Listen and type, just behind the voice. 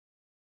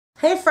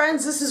Hey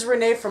friends, this is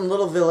Renee from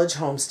Little Village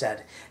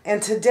Homestead,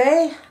 and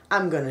today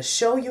I'm going to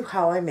show you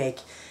how I make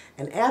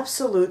an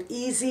absolute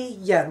easy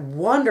yet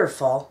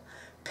wonderful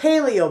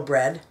paleo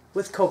bread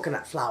with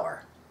coconut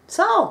flour.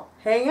 So,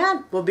 hang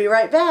on, we'll be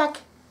right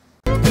back.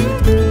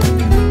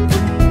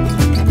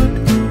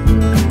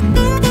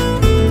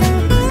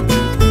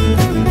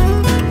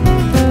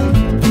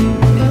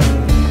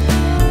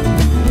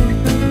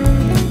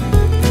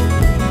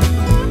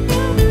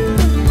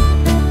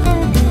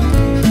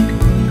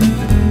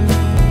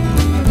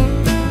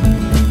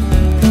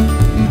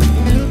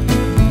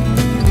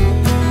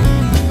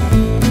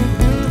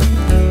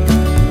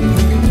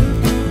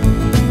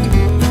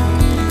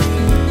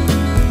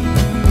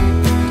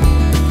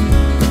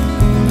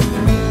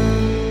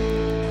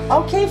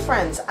 Okay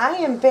friends, I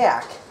am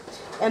back,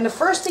 and the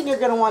first thing you're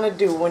going to want to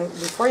do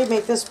before you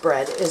make this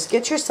bread is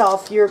get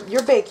yourself your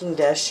baking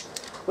dish,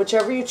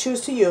 whichever you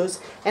choose to use,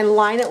 and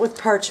line it with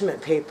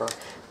parchment paper,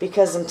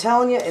 because I'm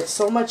telling you, it's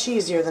so much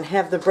easier than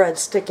have the bread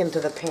stick into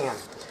the pan.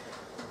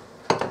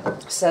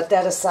 Set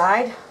that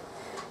aside,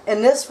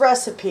 and this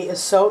recipe is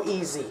so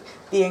easy.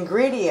 The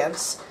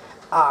ingredients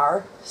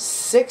are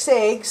 6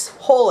 eggs,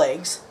 whole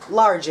eggs,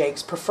 large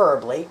eggs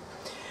preferably,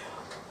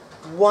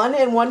 1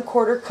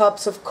 1/4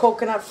 cups of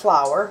coconut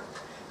flour,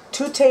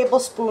 2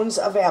 tablespoons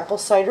of apple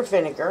cider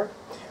vinegar,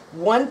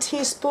 1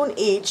 teaspoon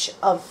each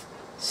of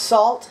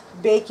salt,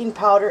 baking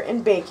powder,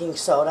 and baking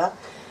soda,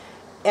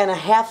 and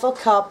 1/2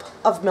 cup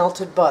of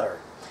melted butter.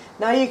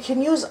 Now you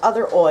can use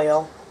other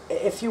oil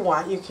if you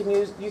want. You can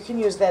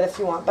use that if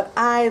you want, but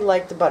I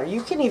like the butter.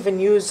 You can even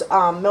use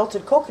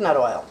melted coconut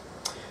oil.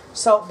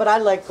 But I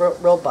like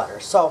real butter.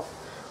 So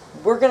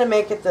we're going to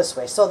make it this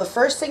way. So the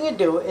first thing you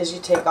do is you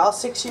take all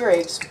 6 of your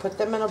eggs, put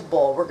them in a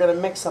bowl. We're going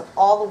to mix up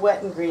all the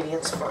wet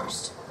ingredients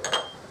first.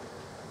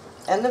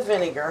 And the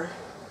vinegar.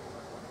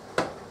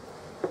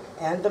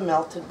 And the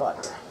melted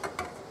butter.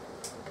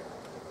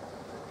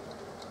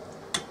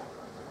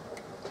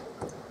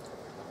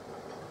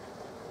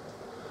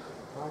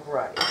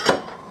 Alright.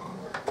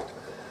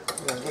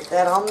 We're going to get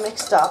that all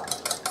mixed up.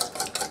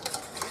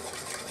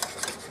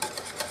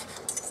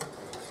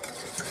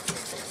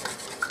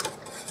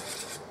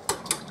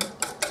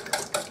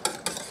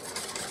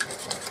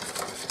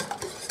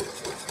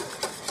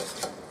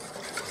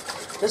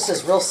 This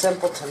is real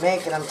simple to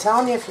make, and I'm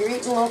telling you, if you're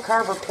eating low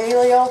carb or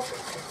paleo,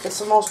 it's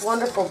the most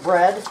wonderful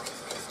bread.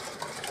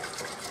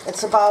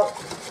 It's about,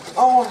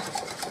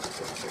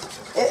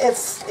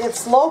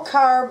 it's low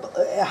carb,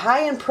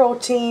 high in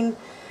protein.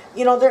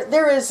 You know,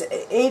 there is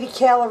 80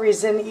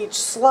 calories in each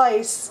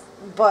slice,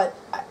 but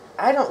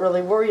I don't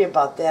really worry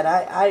about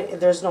that.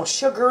 There's no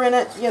sugar in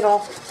it, you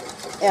know,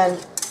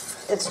 and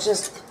it's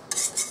just,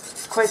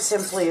 quite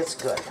simply, it's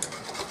good.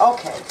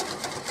 Okay.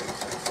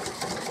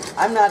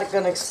 I'm not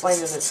going to explain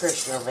the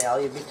nutritional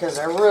value because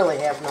I really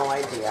have no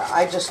idea.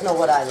 I just know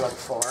what I look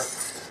for.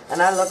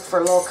 And I look for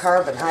low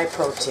carb and high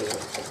protein.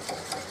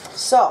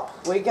 So,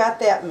 we got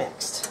that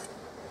mixed.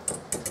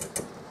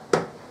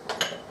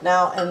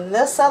 Now, in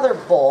this other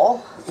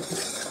bowl,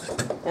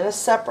 in a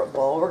separate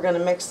bowl, we're going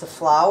to mix the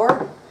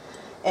flour.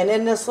 And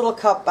in this little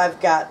cup, I've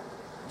got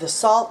the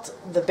salt,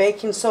 the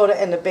baking soda,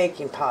 and the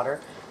baking powder.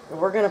 And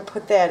we're going to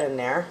put that in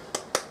there.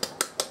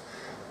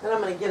 Then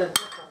I'm going to get a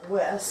different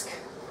whisk.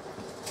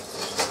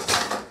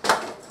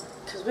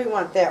 We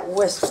want that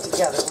whisked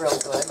together real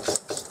good.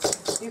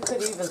 You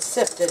could even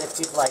sift it if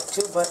you'd like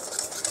to, but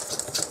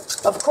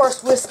of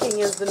course whisking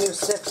is the new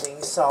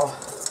sifting, so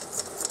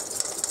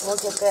we'll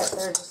get that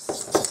there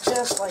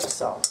just like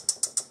so.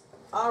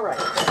 Alright,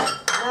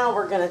 now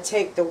we're going to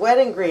take the wet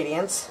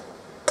ingredients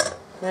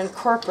and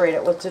incorporate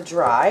it with the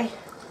dry.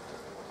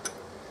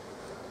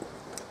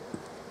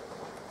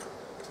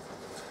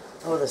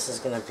 Oh, this is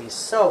going to be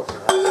so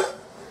good.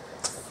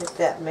 Get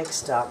that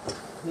mixed up.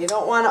 You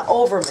don't want to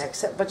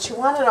overmix it, but you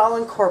want it all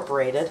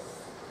incorporated.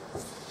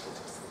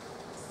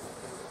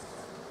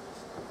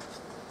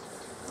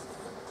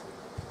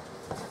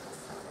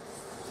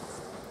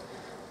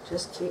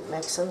 Just keep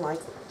mixing,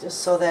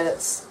 just so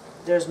that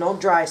there's no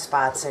dry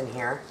spots in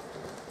here.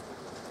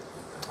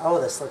 Oh,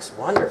 this looks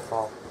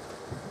wonderful.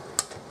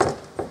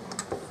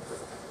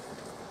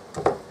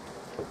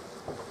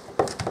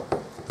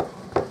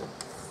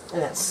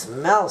 And it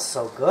smells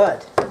so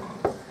good.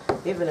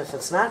 Even if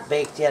it's not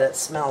baked yet, it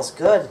smells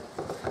good.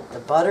 The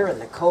butter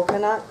and the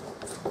coconut.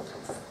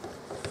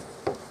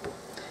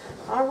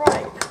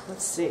 Alright,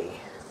 let's see.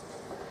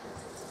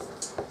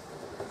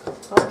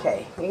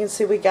 Okay, you can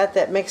see we got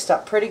that mixed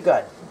up pretty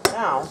good.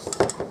 Now,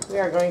 we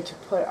are going to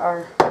put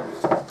our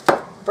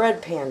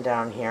bread pan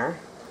down here.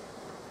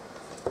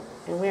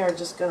 And we are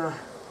just going to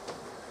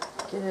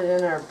get it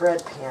in our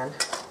bread pan.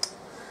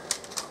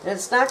 And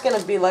it's not going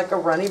to be like a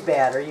runny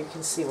batter. You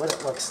can see what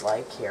it looks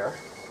like here.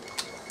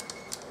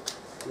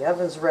 The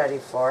oven's ready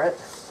for it.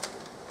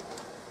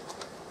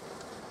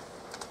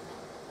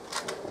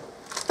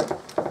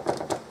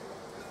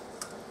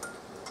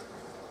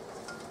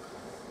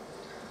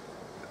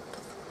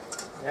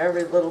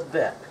 Every little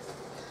bit.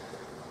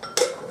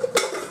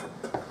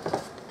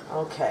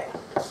 Okay.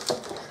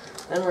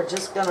 Then we're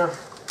just going to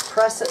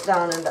press it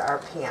down into our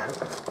pan.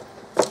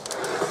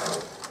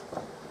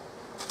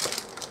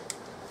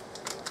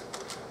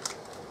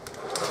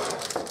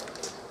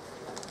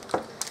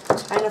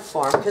 Kind of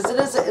form,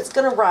 because it's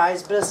going to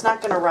rise, but it's not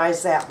going to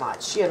rise that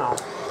much, you know.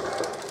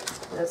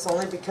 That's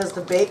only because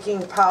the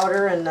baking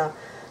powder and the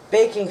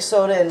baking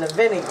soda and the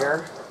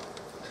vinegar,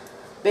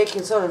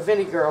 baking soda and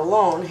vinegar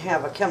alone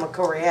have a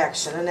chemical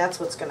reaction, and that's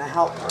what's going to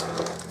help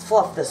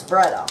fluff this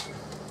bread up.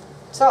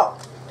 So,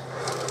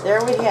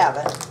 there we have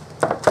it.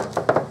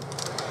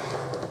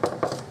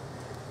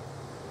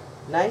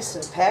 Nice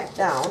and packed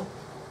down.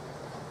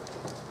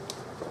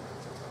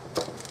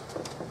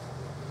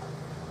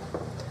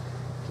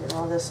 Get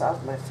all this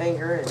off my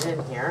finger and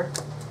in here.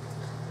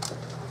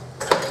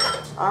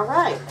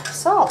 Alright,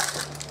 so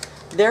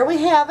there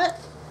we have it.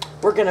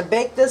 We're going to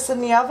bake this in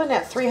the oven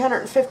at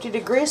 350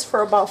 degrees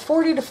for about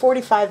 40 to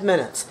 45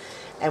 minutes.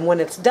 And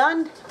when it's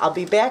done, I'll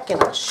be back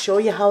and I'll show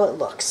you how it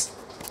looks.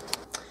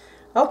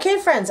 Okay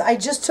friends, I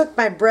just took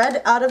my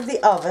bread out of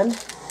the oven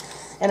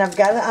and I've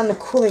got it on the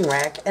cooling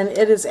rack, and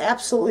it is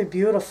absolutely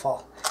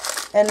beautiful.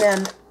 And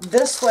then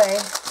this way,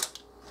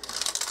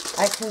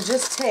 I can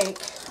just take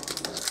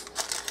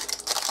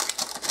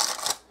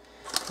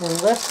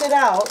and lift it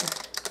out,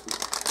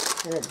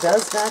 and it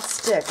does not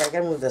stick. I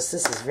gotta move this.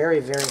 This is very,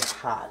 very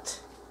hot.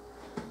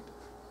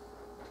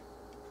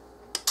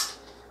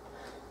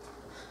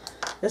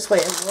 This way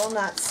it will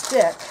not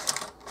stick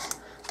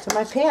to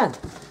my pan.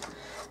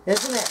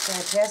 Isn't that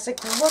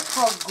fantastic? Look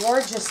how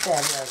gorgeous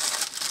that is.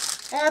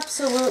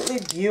 Absolutely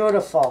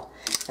beautiful.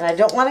 And I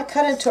don't want to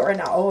cut into it right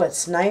now. Oh,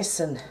 it's nice,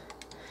 and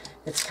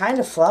it's kind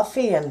of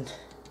fluffy and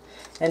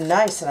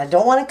nice. And I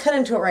don't want to cut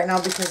into it right now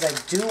because I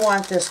do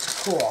want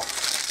this to cool.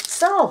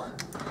 So,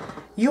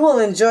 you will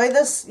enjoy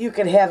this. You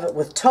can have it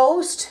with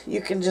toast.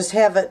 You can just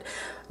have it,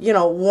 you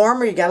know,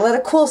 warm, or you gotta let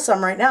it cool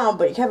some right now,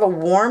 but you can have it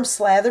warm,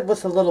 slathered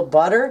with a little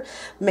butter.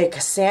 Make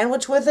a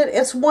sandwich with it.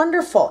 It's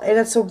wonderful, and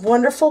it's a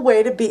wonderful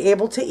way to be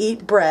able to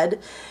eat bread,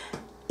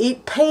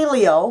 eat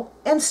paleo,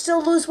 and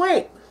still lose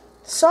weight.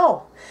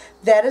 So,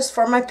 that is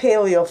for my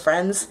paleo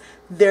friends.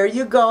 There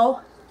you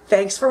go.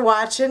 Thanks for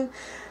watching.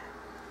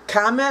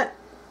 Comment,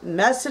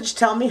 message,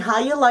 tell me how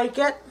you like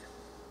it.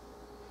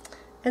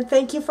 And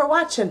thank you for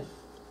watching.